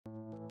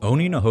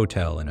Owning a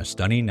hotel in a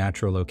stunning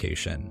natural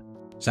location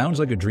sounds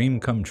like a dream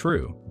come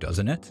true,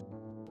 doesn't it?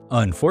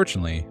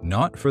 Unfortunately,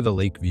 not for the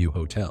Lakeview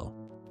Hotel.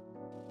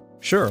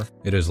 Sure,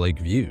 it has lake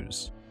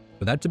views,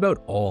 but that's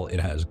about all it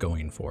has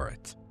going for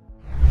it.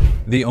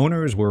 The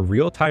owners were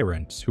real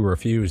tyrants who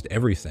refused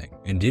everything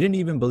and didn't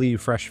even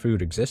believe fresh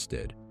food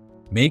existed,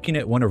 making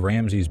it one of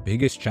Ramsay's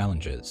biggest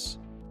challenges.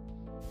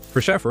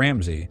 For Chef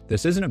Ramsay,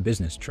 this isn't a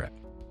business trip.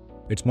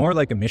 It's more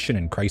like a mission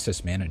in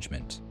crisis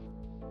management.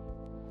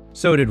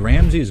 So did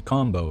Ramsay's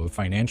combo of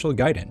financial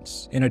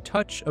guidance and a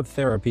touch of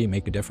therapy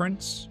make a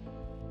difference?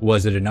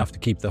 Was it enough to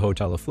keep the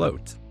hotel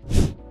afloat?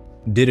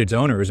 Did its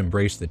owners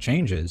embrace the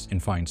changes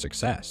and find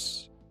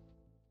success?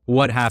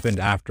 What happened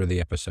after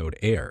the episode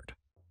aired?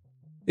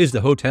 Is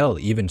the hotel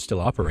even still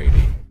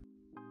operating?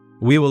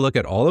 We will look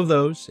at all of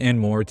those and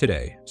more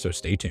today, so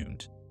stay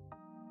tuned.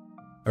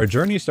 Our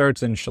journey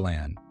starts in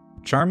Chelan,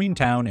 a charming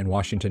town in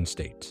Washington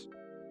state.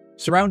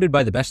 Surrounded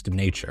by the best of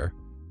nature,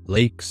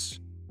 lakes,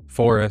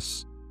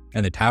 forests,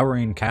 and the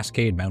towering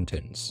Cascade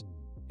Mountains,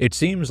 it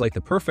seems like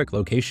the perfect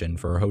location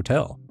for a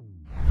hotel.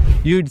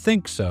 You'd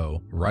think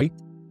so, right?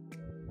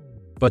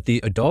 But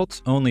the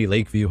adults-only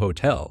Lakeview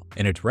Hotel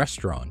and its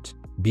restaurant,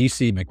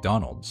 BC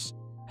McDonald's,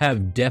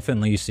 have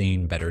definitely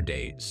seen better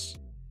days.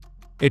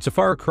 It's a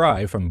far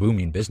cry from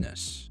booming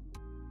business.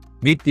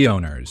 Meet the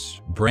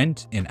owners,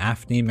 Brent and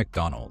Afni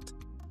Macdonald.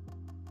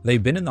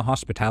 They've been in the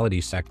hospitality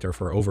sector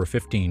for over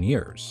 15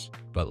 years,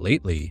 but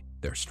lately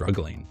they're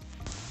struggling.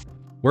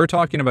 We're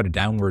talking about a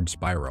downward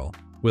spiral,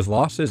 with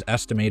losses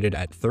estimated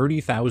at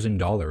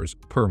 $30,000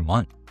 per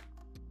month.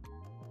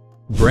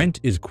 Brent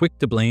is quick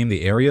to blame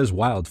the area's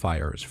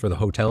wildfires for the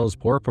hotel's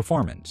poor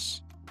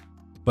performance,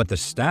 but the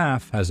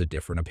staff has a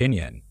different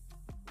opinion.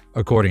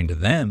 According to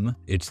them,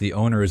 it's the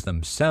owners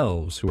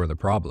themselves who are the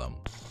problem.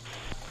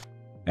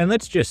 And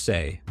let's just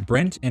say,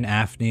 Brent and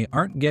Afni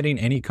aren't getting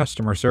any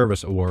customer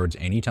service awards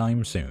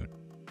anytime soon.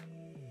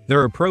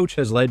 Their approach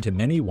has led to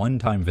many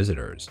one-time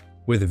visitors,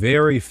 with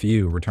very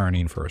few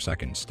returning for a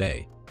second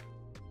stay.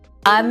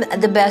 I'm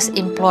the best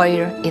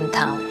employer in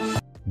town.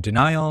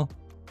 Denial?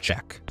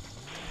 Check.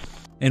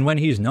 And when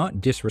he's not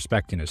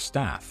disrespecting his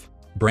staff,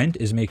 Brent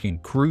is making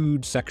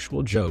crude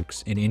sexual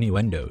jokes and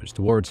innuendos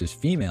towards his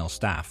female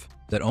staff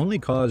that only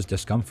cause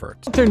discomfort.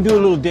 Out there and do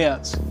a little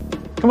dance.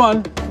 Come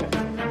on.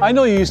 I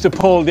know you used to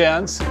pole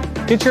dance.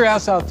 Get your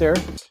ass out there.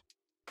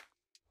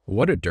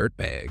 What a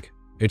dirtbag.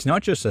 It's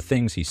not just the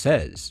things he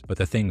says, but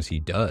the things he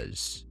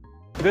does.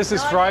 This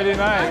is Friday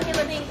night.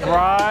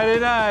 Friday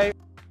night.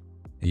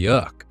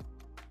 Yuck.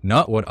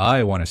 Not what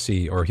I want to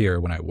see or hear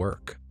when I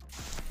work.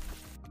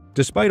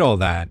 Despite all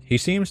that, he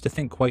seems to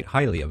think quite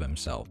highly of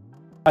himself.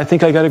 I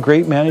think I got a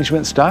great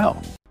management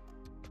style.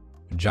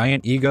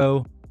 Giant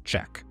ego?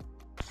 Check.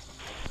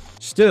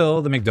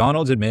 Still, the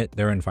McDonald's admit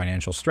they're in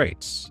financial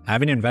straits,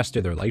 having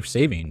invested their life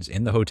savings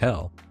in the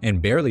hotel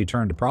and barely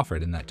turned a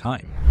profit in that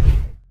time.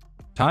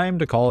 Time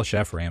to call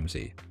Chef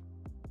Ramsay.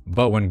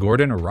 But when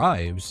Gordon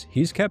arrives,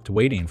 he's kept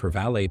waiting for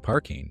valet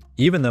parking,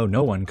 even though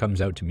no one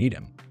comes out to meet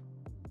him.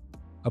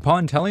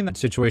 Upon telling that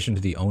situation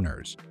to the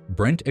owners,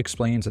 Brent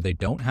explains that they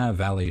don't have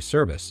valet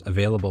service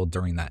available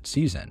during that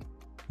season,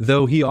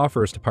 though he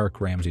offers to park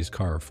Ramsay's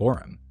car for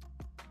him.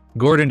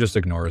 Gordon just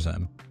ignores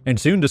him, and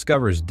soon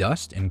discovers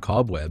dust and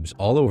cobwebs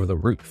all over the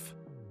roof.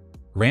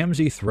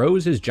 Ramsay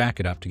throws his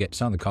jacket up to get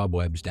some of the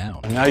cobwebs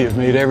down. Now you've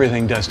made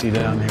everything dusty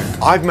down here.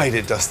 I've made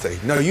it dusty.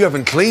 No, you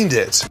haven't cleaned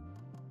it.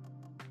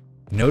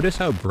 Notice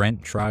how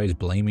Brent tries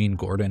blaming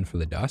Gordon for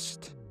the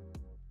dust?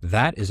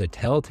 That is a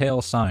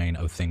telltale sign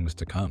of things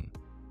to come.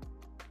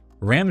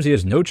 Ramsay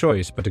has no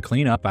choice but to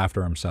clean up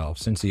after himself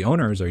since the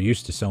owners are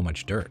used to so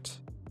much dirt.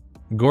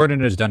 Gordon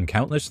has done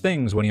countless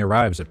things when he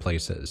arrives at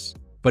places,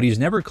 but he's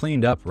never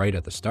cleaned up right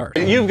at the start.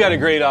 You've got a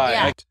great eye.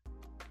 Yeah.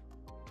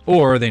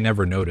 Or they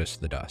never noticed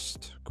the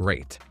dust.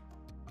 Great.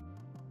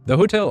 The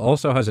hotel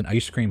also has an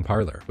ice cream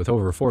parlor with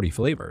over 40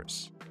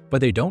 flavors, but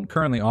they don't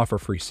currently offer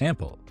free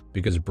sample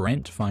because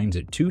Brent finds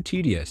it too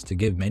tedious to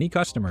give many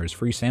customers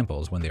free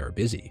samples when they are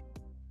busy.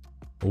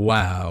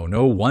 Wow,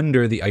 no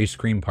wonder the ice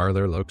cream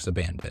parlor looks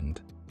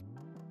abandoned.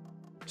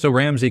 So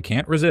Ramsay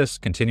can't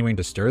resist continuing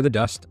to stir the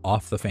dust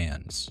off the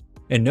fans,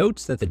 and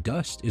notes that the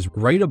dust is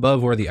right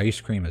above where the ice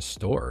cream is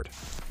stored,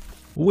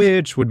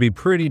 which would be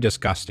pretty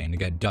disgusting to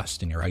get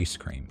dust in your ice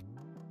cream.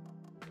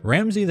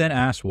 Ramsay then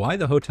asks why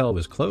the hotel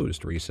was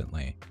closed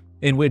recently,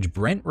 in which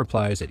Brent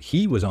replies that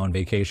he was on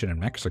vacation in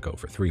Mexico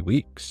for 3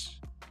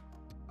 weeks.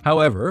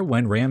 However,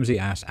 when Ramsay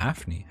asks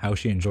Afni how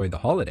she enjoyed the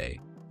holiday,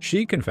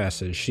 she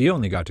confesses she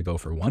only got to go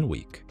for 1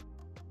 week.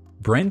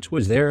 Brent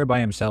was there by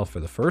himself for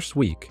the first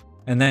week,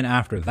 and then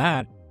after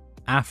that,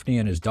 Afni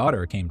and his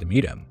daughter came to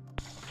meet him.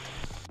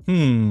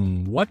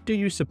 What do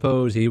you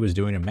suppose he was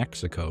doing in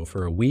Mexico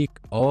for a week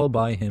all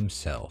by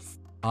himself?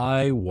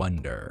 I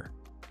wonder.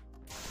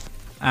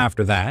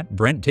 After that,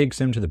 Brent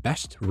takes him to the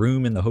best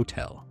room in the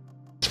hotel.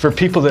 For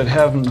people that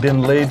haven't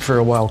been laid for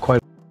a while,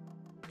 quite.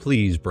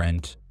 Please,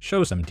 Brent,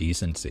 show some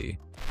decency.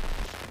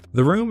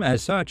 The room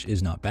as such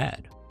is not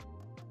bad.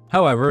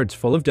 However, it's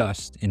full of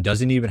dust and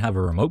doesn't even have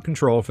a remote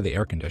control for the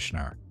air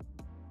conditioner.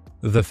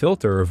 the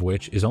filter of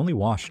which is only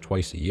washed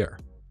twice a year.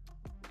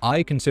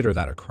 I consider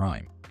that a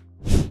crime.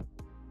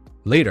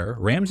 Later,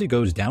 Ramsay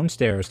goes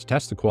downstairs to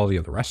test the quality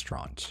of the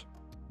restaurant.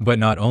 But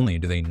not only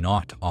do they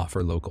not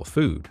offer local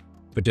food,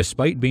 but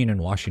despite being in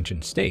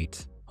Washington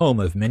State, home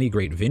of many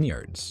great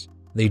vineyards,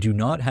 they do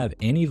not have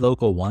any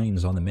local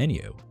wines on the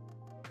menu.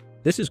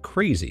 This is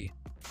crazy.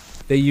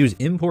 They use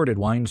imported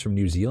wines from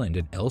New Zealand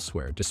and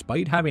elsewhere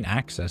despite having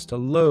access to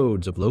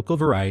loads of local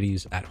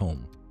varieties at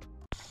home.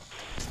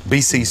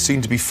 BC's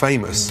soon to be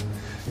famous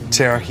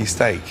teriyaki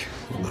steak.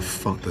 What the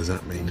fuck does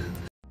that mean?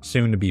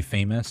 Soon to be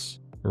famous?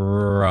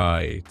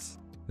 Right.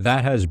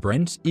 That has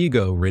Brent's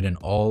ego written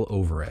all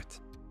over it.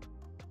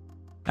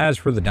 As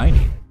for the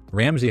dining,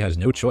 Ramsay has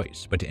no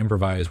choice but to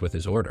improvise with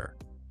his order.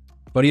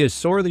 But he is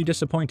sorely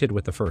disappointed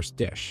with the first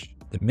dish,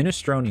 the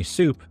minestrone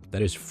soup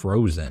that is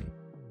frozen.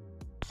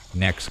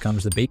 Next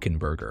comes the bacon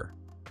burger.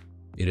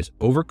 It is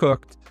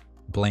overcooked,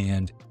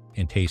 bland,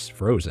 and tastes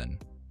frozen.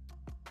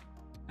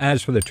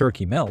 As for the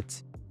turkey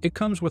melt, it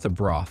comes with a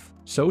broth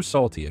so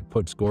salty it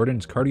puts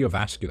Gordon's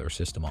cardiovascular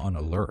system on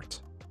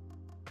alert.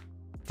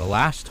 The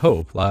last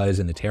hope lies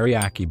in the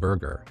teriyaki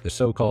burger, the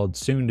so-called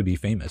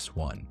soon-to-be-famous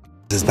one.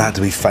 Is that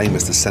to be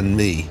famous to send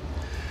me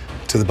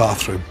to the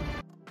bathroom?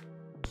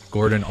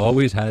 Gordon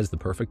always has the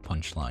perfect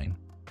punchline.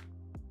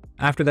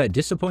 After that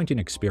disappointing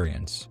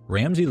experience,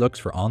 Ramsay looks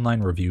for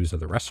online reviews of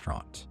the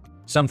restaurant,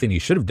 something he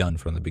should have done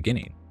from the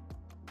beginning.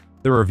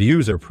 The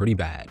reviews are pretty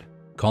bad,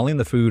 calling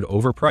the food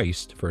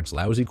overpriced for its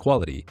lousy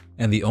quality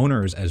and the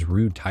owners as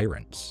rude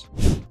tyrants.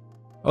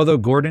 Although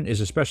Gordon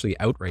is especially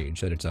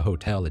outraged that it's a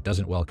hotel that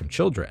doesn't welcome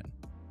children,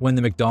 when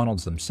the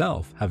McDonald's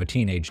themselves have a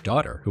teenage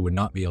daughter who would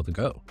not be able to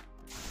go.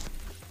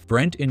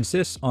 Brent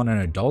insists on an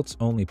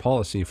adults-only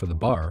policy for the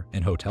bar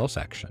and hotel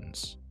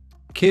sections.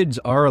 Kids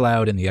are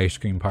allowed in the ice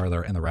cream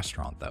parlor and the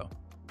restaurant, though.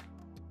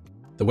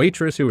 The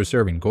waitress who is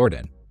serving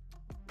Gordon,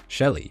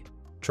 Shelley,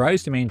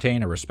 tries to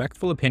maintain a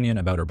respectful opinion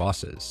about her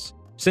bosses,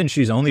 since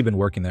she's only been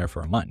working there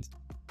for a month,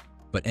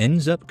 but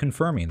ends up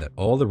confirming that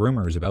all the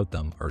rumors about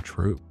them are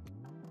true.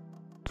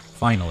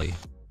 Finally,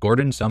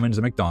 Gordon summons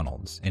the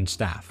McDonald's and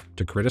staff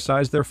to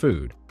criticize their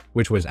food,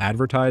 which was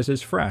advertised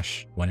as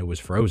fresh when it was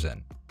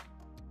frozen.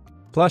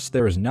 Plus,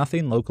 there is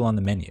nothing local on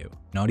the menu,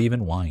 not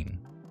even wine.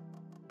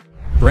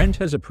 Brent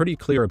has a pretty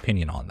clear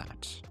opinion on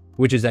that,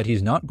 which is that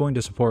he's not going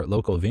to support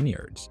local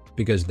vineyards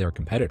because they're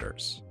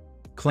competitors,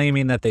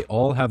 claiming that they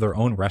all have their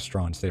own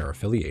restaurants they are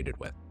affiliated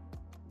with.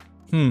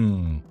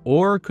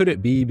 Or could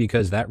it be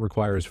because that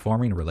requires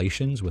forming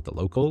relations with the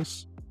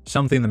locals?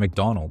 Something the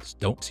McDonald's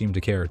don't seem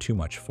to care too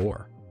much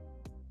for.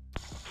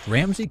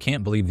 Ramsay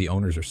can't believe the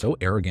owners are so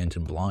arrogant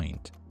and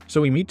blind,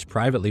 so he meets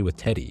privately with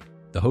Teddy,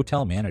 the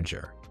hotel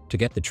manager, to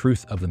get the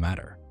truth of the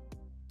matter.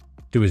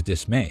 To his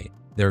dismay,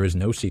 there is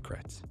no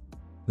secret.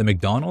 The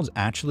McDonald's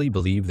actually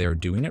believe they are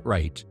doing it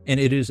right, and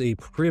it is a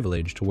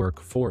privilege to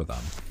work for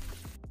them.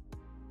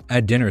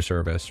 At dinner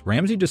service,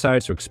 Ramsay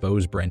decides to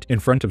expose Brent in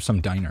front of some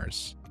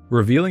diners,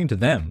 revealing to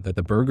them that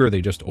the burger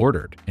they just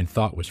ordered and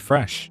thought was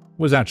fresh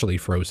was actually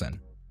frozen.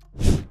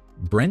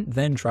 Brent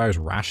then tries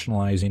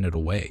rationalizing it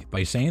away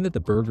by saying that the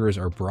burgers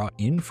are brought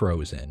in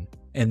frozen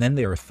and then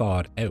they are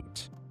thawed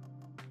out.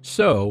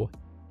 So,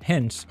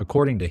 hence,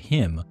 according to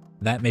him,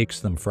 that makes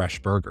them fresh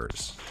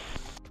burgers.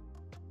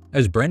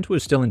 As Brent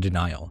was still in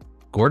denial,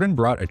 Gordon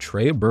brought a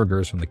tray of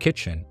burgers from the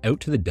kitchen out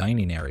to the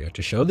dining area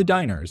to show the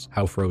diners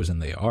how frozen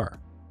they are.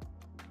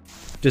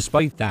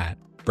 Despite that,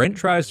 Brent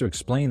tries to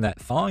explain that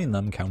thawing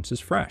them counts as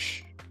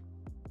fresh.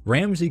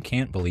 Ramsay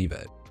can't believe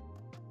it.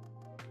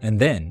 And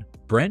then,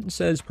 Brent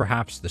says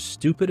perhaps the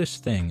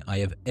stupidest thing I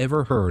have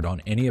ever heard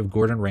on any of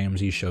Gordon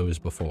Ramsay's shows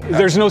before.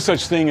 There's no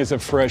such thing as a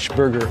fresh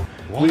burger.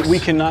 We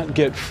cannot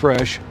get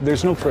fresh.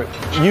 There's no fresh.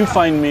 You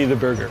find me the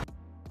burger.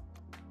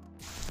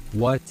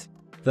 What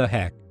the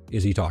heck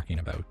is he talking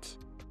about?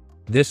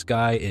 This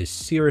guy is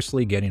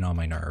seriously getting on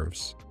my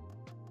nerves.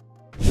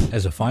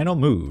 As a final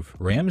move,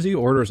 Ramsay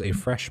orders a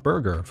fresh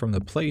burger from the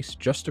place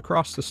just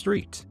across the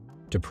street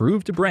to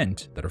prove to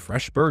Brent that a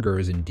fresh burger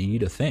is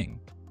indeed a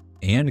thing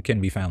and can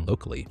be found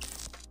locally.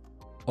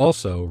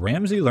 Also,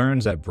 Ramsay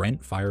learns that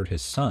Brent fired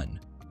his son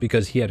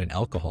because he had an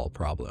alcohol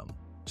problem,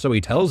 so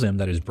he tells him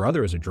that his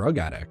brother is a drug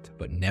addict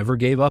but never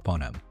gave up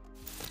on him.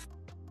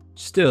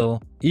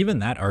 Still, even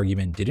that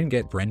argument didn't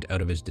get Brent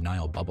out of his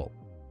denial bubble.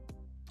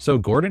 So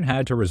Gordon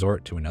had to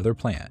resort to another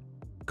plan,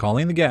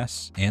 calling the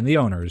guests and the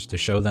owners to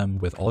show them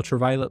with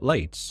ultraviolet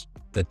lights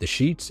that the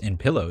sheets and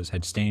pillows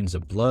had stains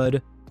of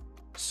blood,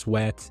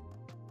 sweat,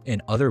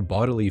 and other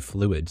bodily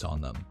fluids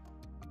on them.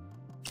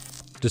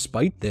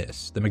 Despite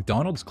this, the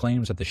McDonald's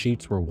claims that the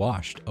sheets were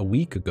washed a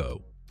week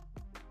ago.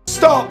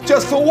 Stop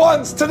just for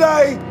once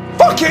today!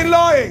 Fucking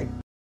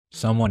lying!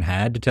 Someone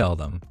had to tell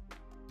them.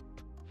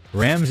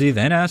 Ramsay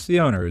then asked the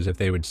owners if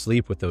they would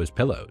sleep with those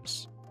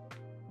pillows.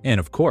 And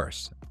of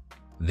course,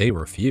 they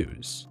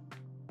refuse.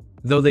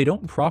 Though they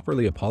don't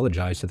properly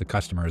apologize to the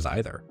customers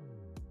either.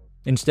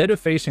 Instead of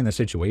facing the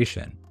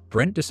situation,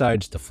 Brent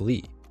decides to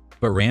flee,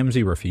 but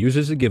Ramsay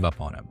refuses to give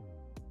up on him.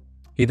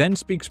 He then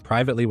speaks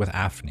privately with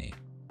Afni,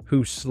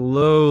 who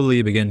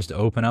slowly begins to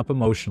open up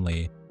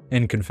emotionally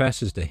and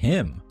confesses to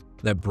him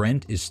that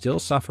Brent is still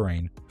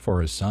suffering for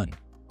his son.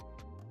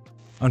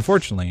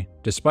 Unfortunately,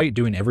 despite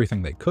doing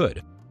everything they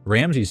could,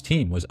 Ramsay's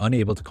team was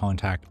unable to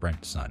contact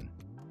Brent's son.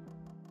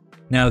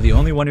 Now, the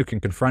only one who can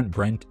confront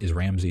Brent is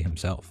Ramsay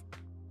himself.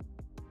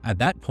 At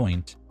that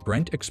point,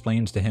 Brent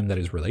explains to him that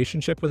his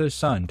relationship with his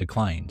son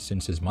declined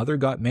since his mother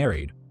got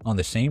married on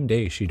the same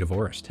day she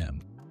divorced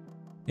him.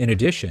 In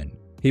addition,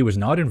 he was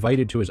not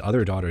invited to his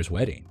other daughter's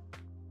wedding.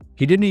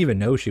 He didn't even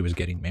know she was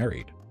getting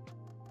married.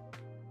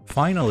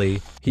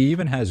 Finally, he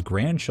even has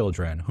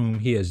grandchildren whom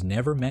he has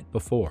never met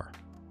before.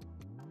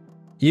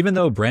 Even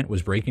though Brent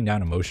was breaking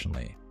down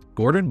emotionally,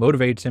 Gordon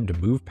motivates him to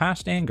move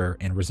past anger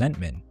and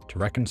resentment to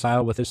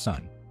reconcile with his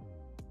son.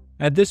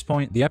 At this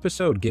point, the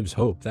episode gives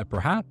hope that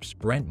perhaps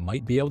Brent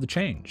might be able to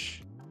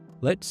change.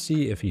 Let's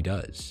see if he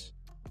does.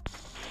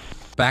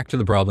 Back to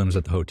the problems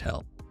at the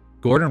hotel.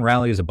 Gordon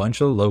rallies a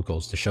bunch of the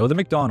locals to show the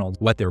Macdonalds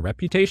what their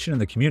reputation in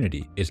the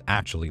community is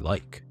actually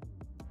like.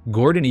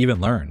 Gordon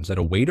even learns that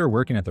a waiter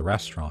working at the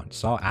restaurant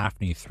saw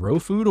Afni throw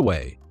food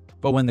away,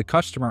 but when the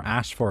customer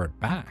asked for it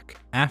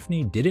back,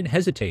 Afni didn't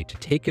hesitate to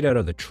take it out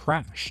of the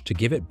trash to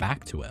give it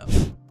back to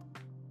him.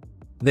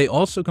 They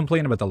also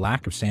complain about the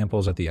lack of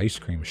samples at the ice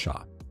cream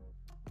shop.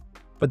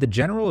 But the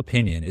general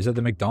opinion is that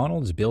the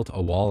Macdonalds built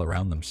a wall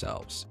around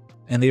themselves,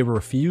 and they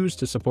refused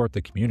to support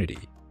the community,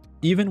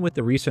 even with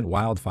the recent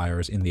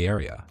wildfires in the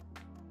area.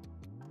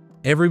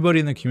 Everybody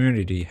in the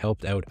community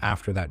helped out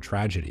after that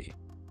tragedy,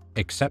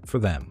 except for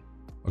them,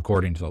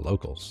 according to the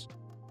locals.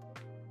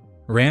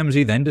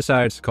 Ramsay then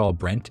decides to call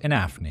Brent and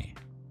Afni.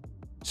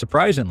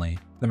 Surprisingly,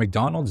 the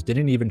Macdonalds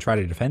didn't even try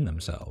to defend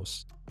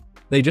themselves.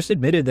 They just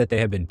admitted that they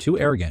had been too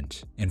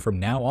arrogant, and from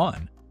now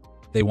on,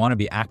 they want to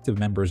be active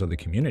members of the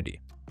community.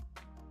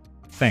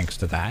 Thanks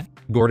to that,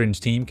 Gordon's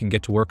team can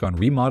get to work on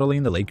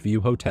remodeling the Lakeview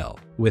Hotel,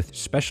 with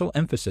special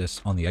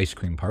emphasis on the ice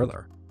cream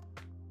parlor.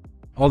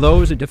 Although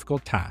it was a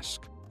difficult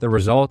task, the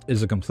result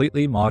is a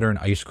completely modern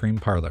ice cream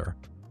parlor,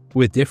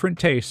 with different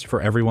tastes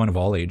for everyone of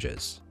all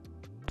ages.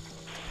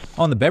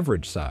 On the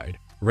beverage side,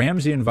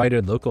 Ramsay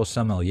invited local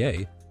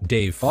sommelier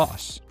Dave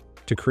Foss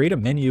to create a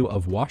menu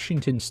of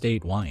Washington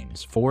State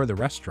wines for the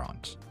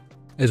restaurant,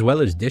 as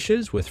well as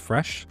dishes with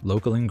fresh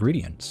local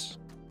ingredients.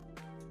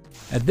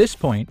 At this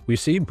point, we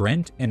see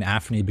Brent and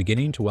Afni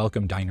beginning to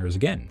welcome diners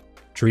again,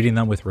 treating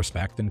them with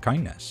respect and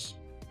kindness.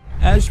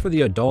 As for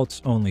the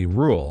adults-only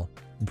rule,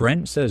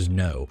 Brent says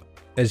no,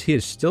 as he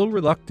is still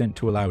reluctant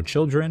to allow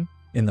children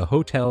in the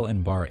hotel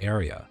and bar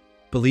area,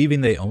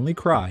 believing they only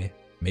cry,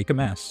 make a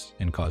mess,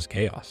 and cause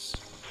chaos.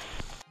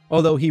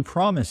 Although he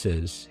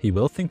promises he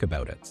will think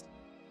about it.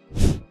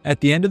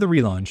 At the end of the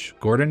relaunch,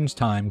 Gordon's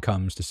time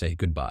comes to say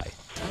goodbye.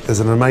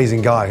 There's an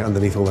amazing guy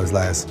underneath all those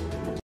layers.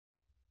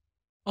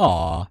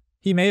 Aww,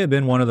 he may have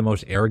been one of the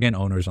most arrogant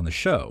owners on the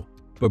show,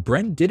 but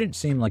Brent didn't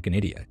seem like an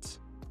idiot.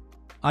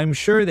 I'm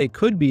sure they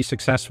could be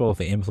successful if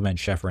they implement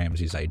Chef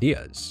Ramsay's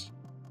ideas.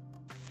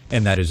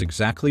 And that is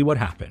exactly what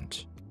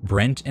happened.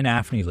 Brent and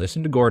Afni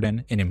listened to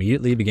Gordon and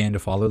immediately began to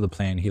follow the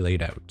plan he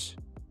laid out.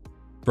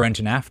 Brent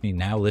and Afni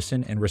now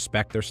listen and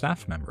respect their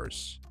staff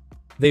members.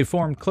 They've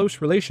formed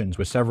close relations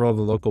with several of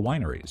the local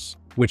wineries,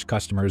 which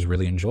customers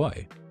really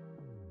enjoy.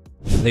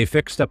 They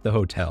fixed up the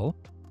hotel.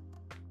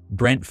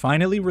 Brent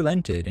finally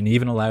relented and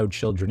even allowed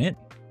children in.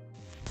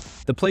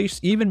 The place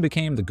even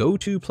became the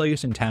go-to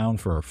place in town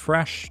for a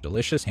fresh,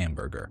 delicious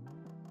hamburger.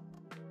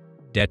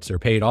 Debts are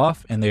paid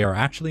off and they are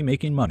actually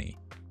making money.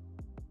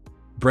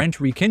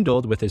 Brent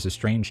rekindled with his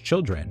estranged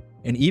children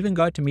and even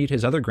got to meet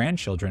his other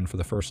grandchildren for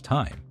the first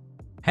time.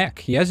 Heck,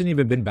 he hasn't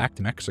even been back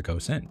to Mexico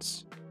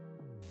since.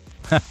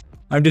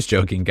 I'm just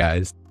joking,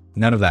 guys.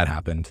 None of that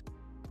happened.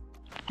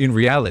 In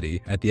reality,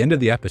 at the end of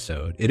the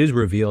episode, it is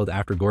revealed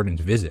after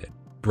Gordon's visit,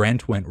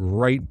 Brent went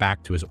right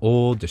back to his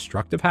old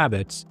destructive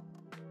habits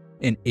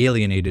and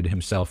alienated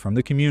himself from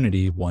the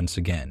community once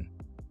again.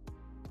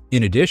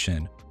 In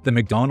addition, the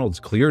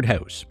Macdonalds cleared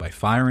house by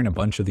firing a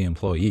bunch of the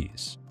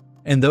employees,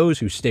 and those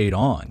who stayed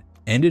on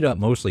ended up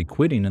mostly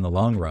quitting in the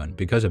long run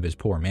because of his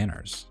poor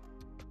manners.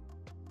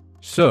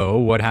 So,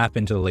 what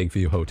happened to the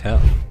Lakeview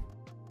Hotel?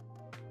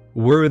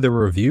 Were the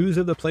reviews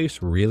of the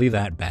place really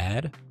that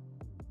bad?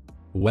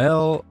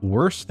 Well,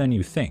 worse than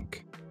you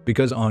think,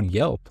 because on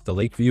Yelp, the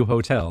Lakeview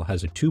Hotel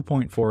has a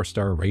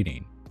 2.4-star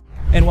rating.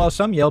 And while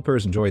some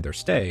Yelpers enjoyed their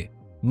stay,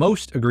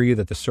 most agree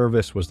that the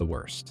service was the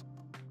worst.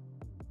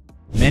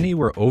 Many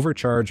were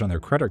overcharged on their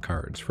credit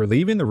cards for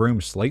leaving the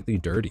room slightly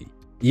dirty,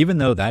 even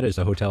though that is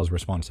the hotel's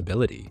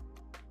responsibility.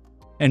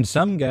 And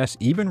some guests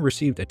even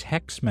received a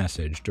text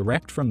message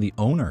direct from the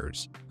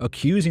owners,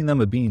 accusing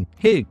them of being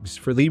pigs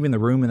for leaving the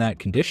room in that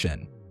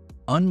condition.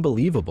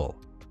 Unbelievable.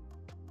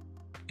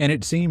 And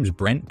it seems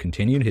Brent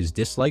continued his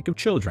dislike of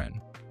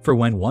children, for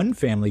when one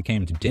family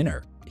came to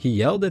dinner, he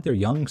yelled at their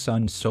young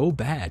son so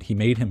bad he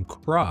made him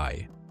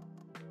cry.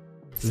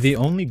 The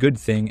only good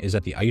thing is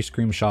that the ice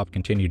cream shop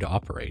continued to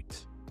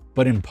operate.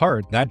 But in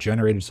part, that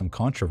generated some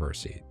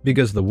controversy,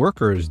 because the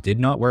workers did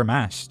not wear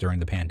masks during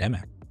the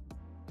pandemic.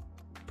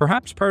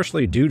 Perhaps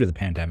partially due to the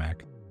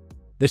pandemic,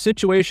 The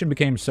situation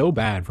became so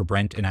bad for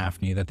Brent and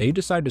Afni that they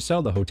decided to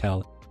sell the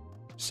hotel.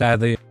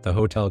 Sadly, the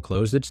hotel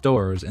closed its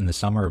doors in the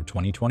summer of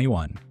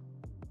 2021,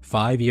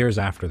 5 years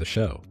after the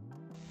show.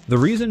 The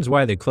reasons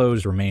why they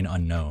closed remain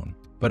unknown,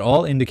 but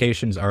all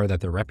indications are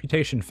that their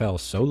reputation fell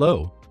so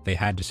low they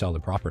had to sell the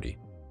property.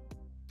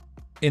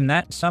 In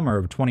that summer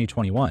of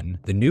 2021,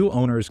 the new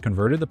owners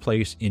converted the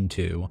place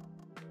into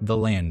The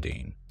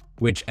Landing,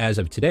 which as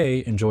of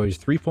today enjoys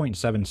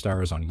 3.7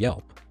 stars on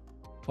Yelp,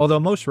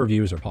 although most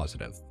reviews are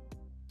positive.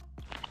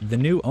 The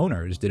new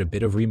owners did a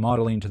bit of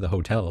remodeling to the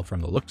hotel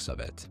from the looks of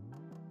it.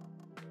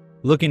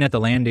 Looking at The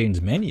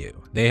Landing's menu,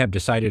 they have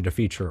decided to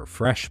feature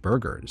fresh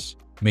burgers,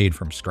 made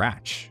from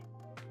scratch.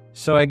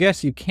 So I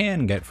guess you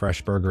can get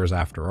fresh burgers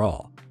after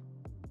all.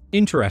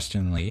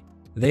 Interestingly,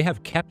 they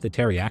have kept the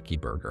teriyaki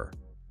burger,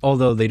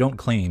 although they don't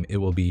claim it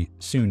will be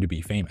soon to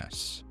be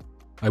famous.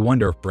 I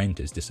wonder if Brent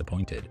is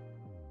disappointed.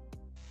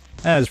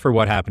 As for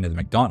what happened to the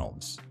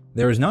McDonald's,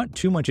 there is not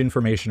too much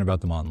information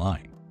about them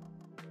online.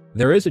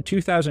 There is a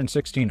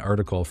 2016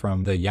 article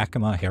from the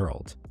Yakima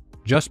Herald,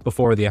 just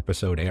before the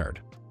episode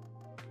aired.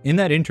 In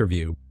that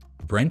interview,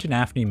 Brent and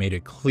Afni made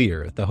it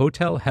clear the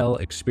hotel hell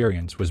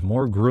experience was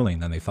more grueling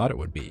than they thought it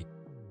would be,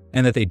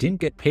 and that they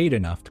didn't get paid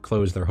enough to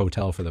close their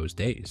hotel for those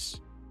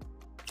days.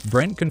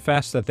 Brent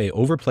confessed that they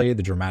overplayed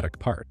the dramatic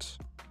part.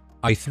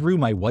 "I threw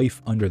my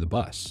wife under the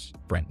bus,"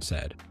 Brent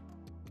said.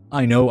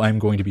 "I know I'm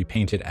going to be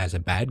painted as a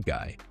bad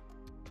guy."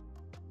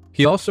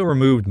 He also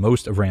removed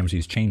most of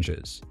Ramsay's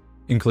changes,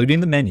 including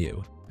the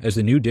menu, as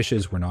the new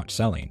dishes were not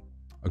selling,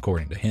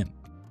 according to him.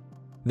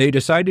 They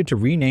decided to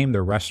rename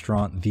their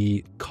restaurant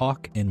the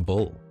Cock and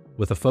Bull,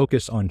 with a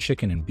focus on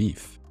chicken and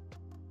beef.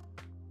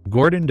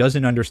 "Gordon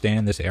doesn't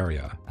understand this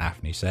area,"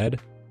 Afni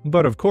said,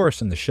 but of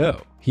course in the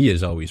show, he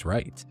is always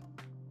right.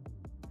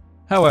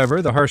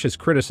 However, the harshest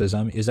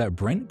criticism is that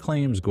Brent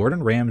claims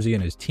Gordon Ramsay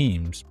and his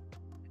teams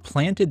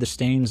planted the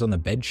stains on the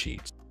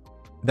bedsheets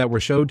that were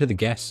showed to the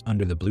guests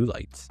under the blue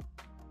lights.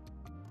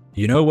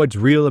 "You know what's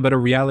real about a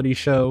reality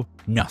show?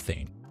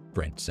 Nothing,"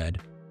 Brent said.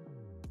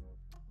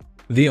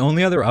 The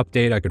only other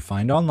update I could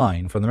find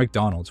online from the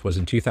McDonald's was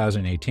in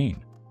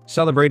 2018,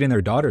 celebrating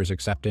their daughter's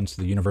acceptance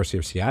to the University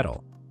of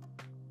Seattle.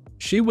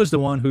 She was the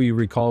one who you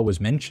recall was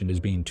mentioned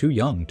as being too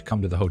young to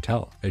come to the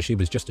hotel, as she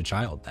was just a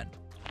child then.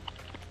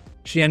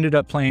 She ended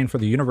up playing for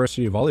the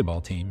university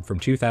volleyball team from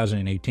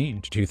 2018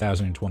 to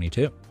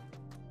 2022.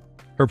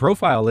 Her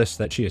profile lists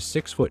that she is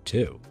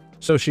 6'2",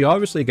 so she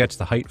obviously gets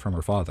the height from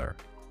her father.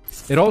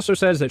 It also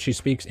says that she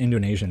speaks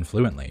Indonesian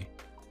fluently,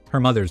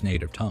 her mother's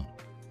native tongue.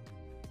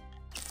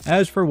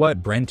 As for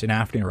what Brent and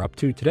Afni are up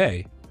to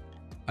today,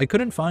 I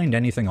couldn't find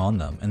anything on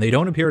them, and they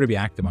don't appear to be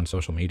active on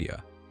social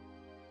media.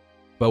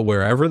 But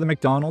wherever the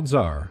McDonald's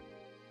are,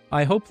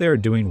 I hope they are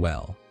doing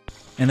well,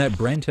 and that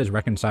Brent has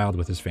reconciled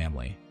with his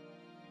family.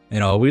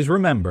 And always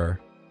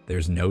remember,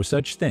 there's no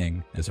such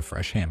thing as a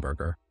fresh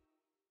hamburger.